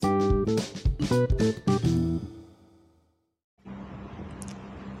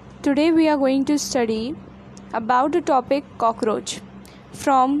Today we are going to study about the topic cockroach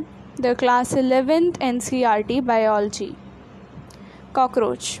from the class 11th NCERT Biology.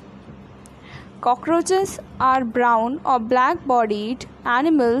 Cockroach. Cockroaches are brown or black-bodied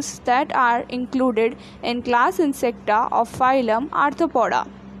animals that are included in class Insecta of phylum Arthropoda.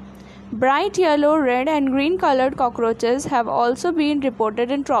 Bright yellow, red and green colored cockroaches have also been reported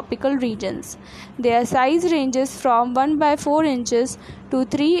in tropical regions. Their size ranges from 1/4 inches to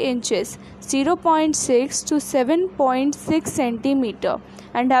 3 inches, 0.6 to 7.6 centimeter,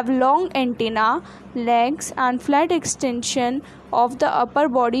 and have long antennae, legs and flat extension of the upper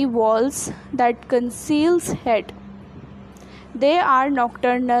body walls that conceals head. They are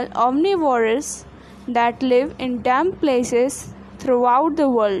nocturnal omnivores that live in damp places throughout the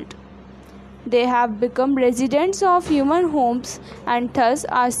world. They have become residents of human homes and thus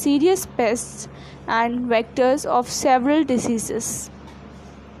are serious pests and vectors of several diseases.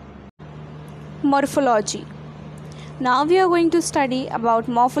 Morphology. Now we are going to study about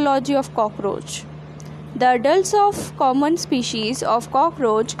morphology of cockroach. The adults of common species of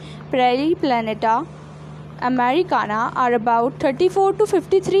cockroach, Prairie planata americana, are about 34 to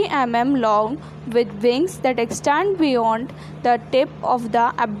 53 mm long with wings that extend beyond the tip of the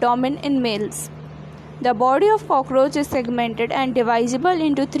abdomen in males. The body of cockroach is segmented and divisible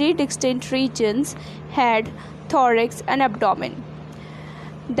into three distinct regions: head, thorax and abdomen.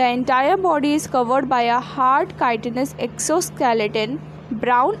 The entire body is covered by a hard chitinous exoskeleton,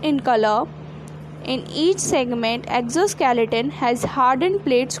 brown in color. In each segment, exoskeleton has hardened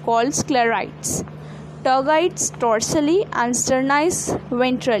plates called sclerites, tergites dorsally and sternites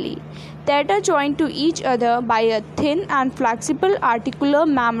ventrally, that are joined to each other by a thin and flexible articular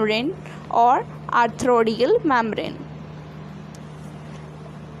membrane or arthrodial membrane.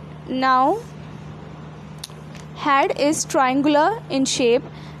 Now, head is triangular in shape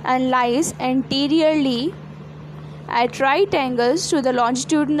and lies anteriorly at right angles to the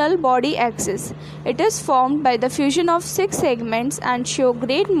longitudinal body axis. It is formed by the fusion of 6 segments and show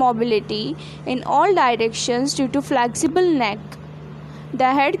great mobility in all directions due to flexible neck.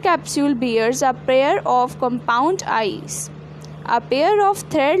 The head capsule bears a pair of compound eyes. A pair of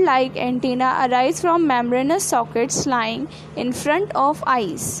thread-like antennae arise from membranous sockets lying in front of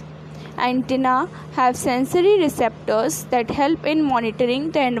eyes. Antennae have sensory receptors that help in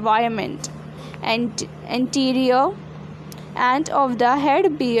monitoring the environment. Anterior end of the head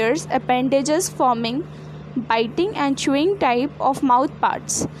bears appendages forming biting and chewing type of mouth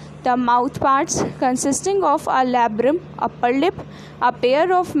parts. The mouth parts consisting of a labrum upper lip, a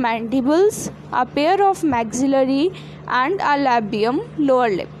pair of mandibles, a pair of maxillary and a labium lower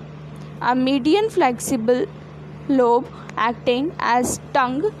lip. A median flexible lobe acting as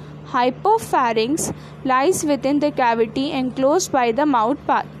tongue, hypopharynx, lies within the cavity enclosed by the mouth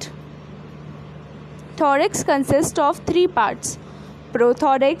part. Thorax consists of 3 parts: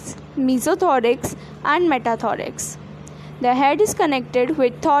 prothorax, mesothorax and metathorax. The head is connected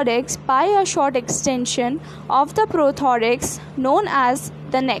with thorax by a short extension of the prothorax known as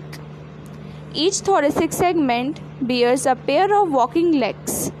the neck. Each thoracic segment bears a pair of walking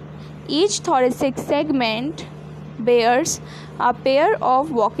legs. Each thoracic segment bears a pair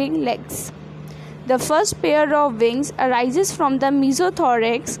of walking legs. The first pair of wings arises from the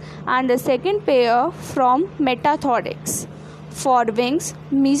mesothorax and the second pair from metathorax. Forewings,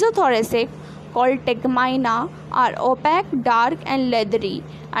 mesothoracic, called tegmina, are opaque, dark and leathery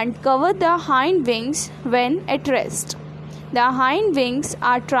and cover the hind wings when at rest. The hind wings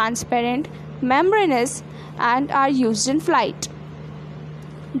are transparent, membranous and are used in flight.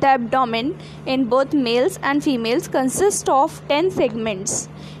 The abdomen in both males and females consists of 10 segments.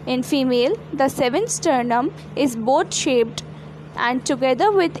 In female, the 7th sternum is boat-shaped and together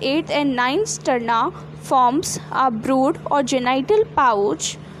with 8th and 9th sterna forms a brood or genital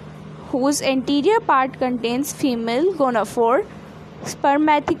pouch whose anterior part contains female gonophore,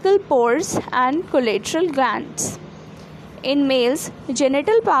 spermatical pores and collateral glands. In males,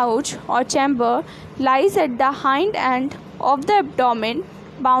 genital pouch or chamber lies at the hind end of the abdomen,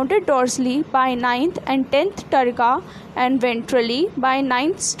 bounded dorsally by 9th and 10th terga and ventrally by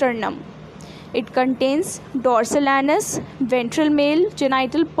 9th sternum. It contains dorsal anus, ventral male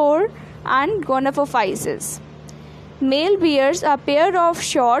genital pore and gonophysis. Male bears a pair of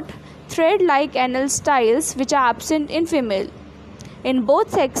short thread-like anal styles which are absent in female. In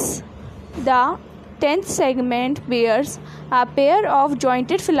both sexes, the 10th segment bears a pair of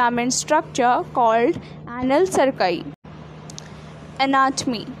jointed filament structure called anal cerci.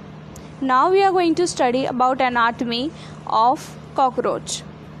 Anatomy. Now we are going to study about anatomy of cockroach.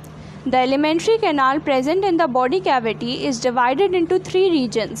 The alimentary canal present in the body cavity is divided into three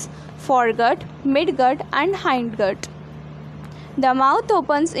regions: foregut, midgut, and hindgut. The mouth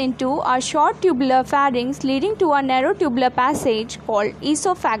opens into a short tubular pharynx leading to a narrow tubular passage called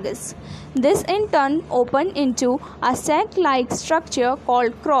esophagus. This in turn opens into a sac-like structure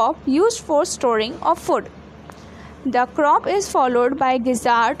called crop used for storing of food. The crop is followed by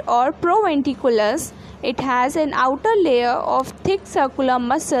gizzard or proventriculus. It has an outer layer of thick circular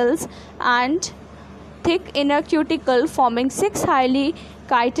muscles and thick inner cuticle forming 6 highly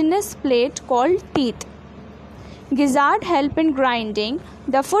chitinous plates called teeth. Gizzard help in grinding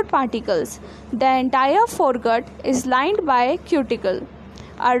the food particles. The entire foregut is lined by cuticle.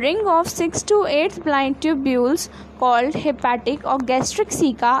 A ring of 6 to 8 blind tubules called hepatic or gastric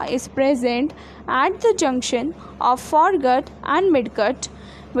ceca is present at the junction of foregut and midgut,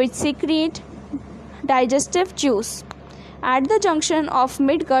 which secrete digestive juice. At the junction of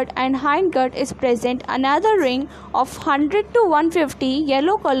midgut and hindgut is present another ring of 100 to 150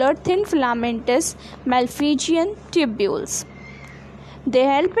 yellow-colored thin filamentous Malpighian tubules. They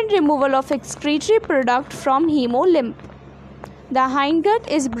help in removal of excretory product from hemolymph. The hindgut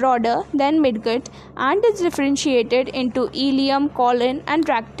is broader than midgut and is differentiated into ileum, colon, and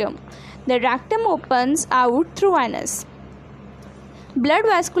rectum. The rectum opens out through anus. Blood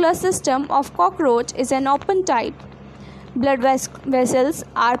vascular system of cockroach is an open type. Blood vessels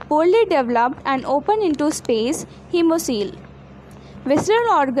are poorly developed and open into space, hemocoel.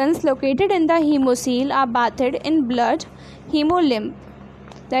 Visceral organs located in the hemocoel are bathed in blood, hemolymph.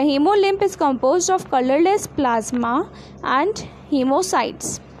 The hemolymph is composed of colorless plasma and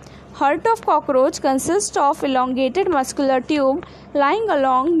hemocytes. Heart of cockroach consists of elongated muscular tube lying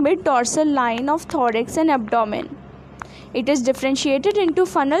along mid-dorsal line of thorax and abdomen. It is differentiated into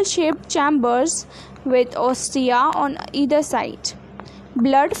funnel-shaped chambers with ostia on either side.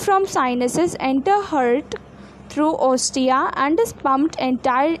 Blood from sinuses enter heart through ostia and is pumped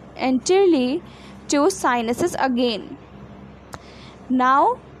entirely to sinuses again.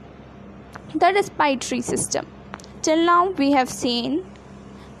 Now, the respiratory system. Till now we have seen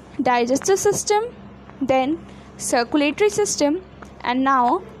digestive system, then circulatory system, and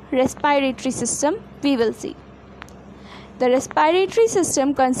now respiratory system we will see. The respiratory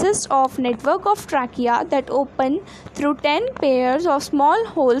system consists of network of trachea that open through 10 pairs of small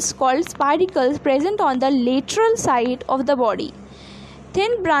holes called spiracles present on the lateral side of the body.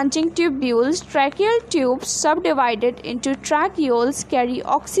 Thin branching tubules, tracheal tubes subdivided into tracheoles, carry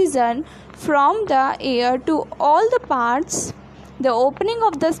oxygen from the air to all the parts. The opening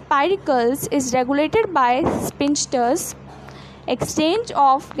of the spiracles is regulated by sphincters. Exchange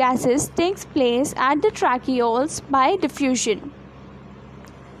of gases takes place at the tracheoles by diffusion.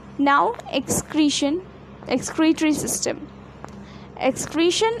 Now, excretory system.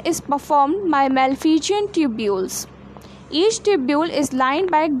 Excretion is performed by Malpighian tubules. Each tubule is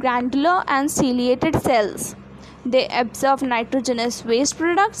lined by granular and ciliated cells. They absorb nitrogenous waste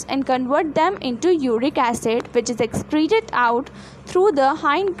products and convert them into uric acid, which is excreted out through the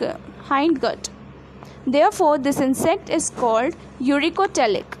hindgut. Therefore, this insect is called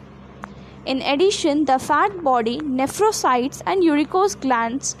uricotelic. In addition, the fat body, nephrocytes, and uricose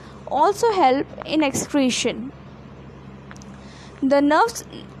glands also help in excretion. The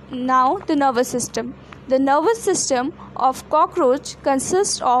nervous system. The nervous system of cockroach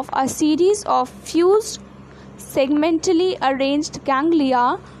consists of a series of fused, segmentally arranged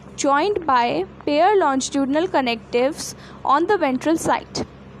ganglia joined by pair longitudinal connectives on the ventral side.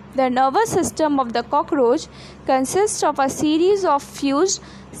 The nervous system of the cockroach consists of a series of fused,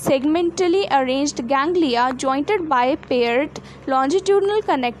 segmentally arranged ganglia joined by paired longitudinal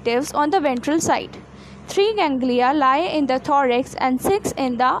connectives on the ventral side. 3 ganglia lie in the thorax and 6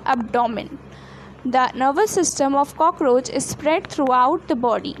 in the abdomen. The nervous system of cockroach is spread throughout the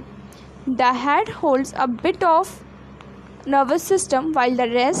body. The head holds a bit of nervous system while the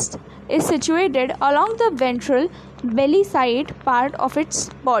rest is situated along the ventral belly side part of its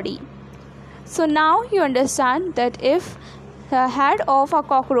body. So now you understand that if the head of a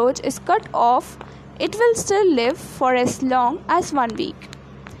cockroach is cut off, it will still live for as long as 1 week.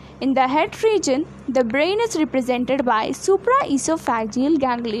 In the head region, the brain is represented by supraesophageal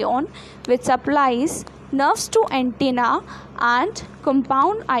ganglion, which supplies nerves to antenna and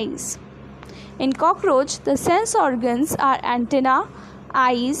compound eyes. In cockroach, the sense organs are antenna,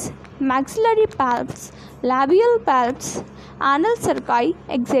 eyes, maxillary palps, labial palps, anal cerci,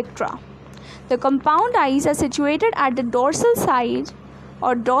 etc. The compound eyes are situated at the dorsal side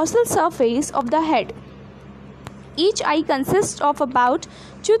or dorsal surface of the head. Each eye consists of about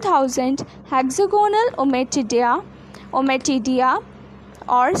 2000 hexagonal ommatidia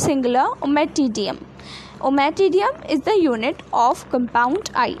or singular Ommatidium. Ommatidium is the unit of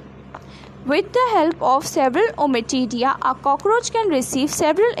compound eye. With the help of several ommatidia, a cockroach can receive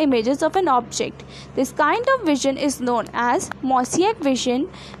several images of an object. This kind of vision is known as mosaic vision,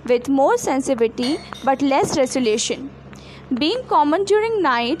 with more sensitivity but less resolution, being common during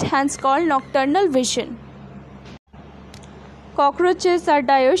night, hence called nocturnal vision. Cockroaches are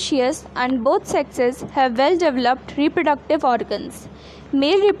dioecious and both sexes have well-developed reproductive organs.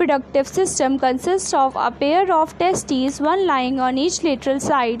 Male reproductive system consists of a pair of testes, one lying on each lateral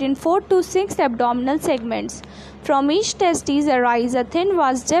side in 4 to 6 abdominal segments. From each testes arise a thin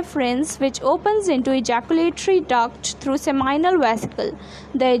vas deferens which opens into ejaculatory duct through seminal vesicle.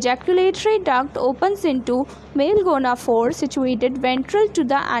 The ejaculatory duct opens into male gonaphore situated ventral to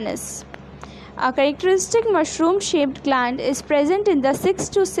the anus. A characteristic mushroom-shaped gland is present in the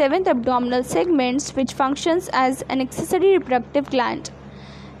 6th to 7th abdominal segments, which functions as an accessory reproductive gland.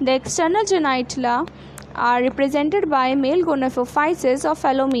 The external genitalia are represented by male gonaphysis or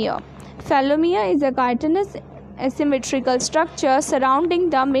phallomia. Phallomia is a chitinous asymmetrical structure surrounding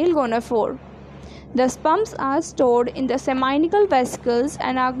the male gonaphore. The sperms are stored in the seminical vesicles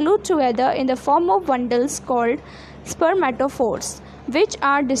and are glued together in the form of bundles called spermatophores, which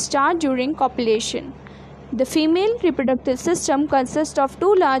are discharged during copulation. The female reproductive system consists of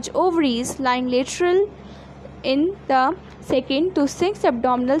 2 large ovaries lying lateral in the 2nd to 6th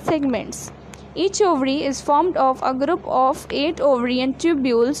abdominal segments. Each ovary is formed of a group of 8 ovarian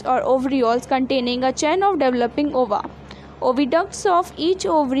tubules or ovarioles containing a chain of developing ova. Oviducts of each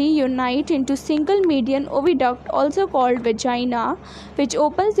ovary unite into single median oviduct, also called vagina, which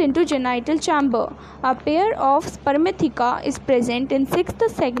opens into genital chamber. A pair of spermatheca is present in 6th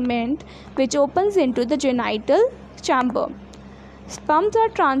segment, which opens into the genital chamber. Sperms are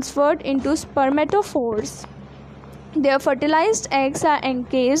transferred into spermatophores. Their fertilized eggs are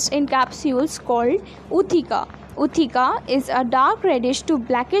encased in capsules called ootheca. Ootheca is a dark reddish to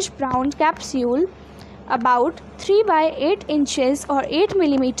blackish brown capsule about 3 by 8 inches or 8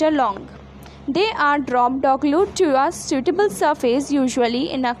 mm long. They are dropped or glued to a suitable surface,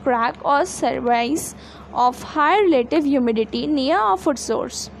 usually in a crack or crevice of high relative humidity near a food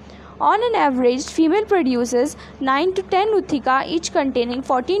source. On an average, female produces 9 to 10 ootheca, each containing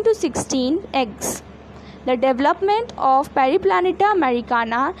 14 to 16 eggs. The development of Periplaneta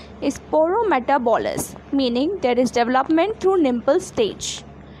americana is porometabolous, meaning there is development through nymphal stage.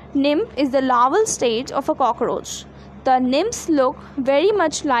 Nymph is the larval stage of a cockroach. The nymphs look very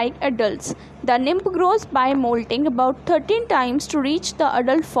much like adults. The nymph grows by molting about 13 times to reach the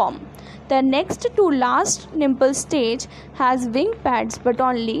adult form. The next to last nymphal stage has wing pads, but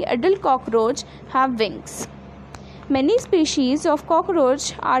only adult cockroach have wings. Many species of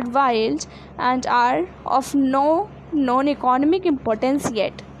cockroach are wild and are of no known economic importance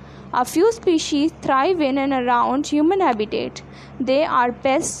yet. A few species thrive in and around human habitat. They are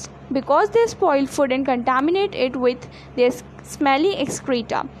pests because they spoil food and contaminate it with their smelly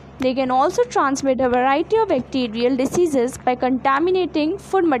excreta. They can also transmit a variety of bacterial diseases by contaminating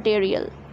food material.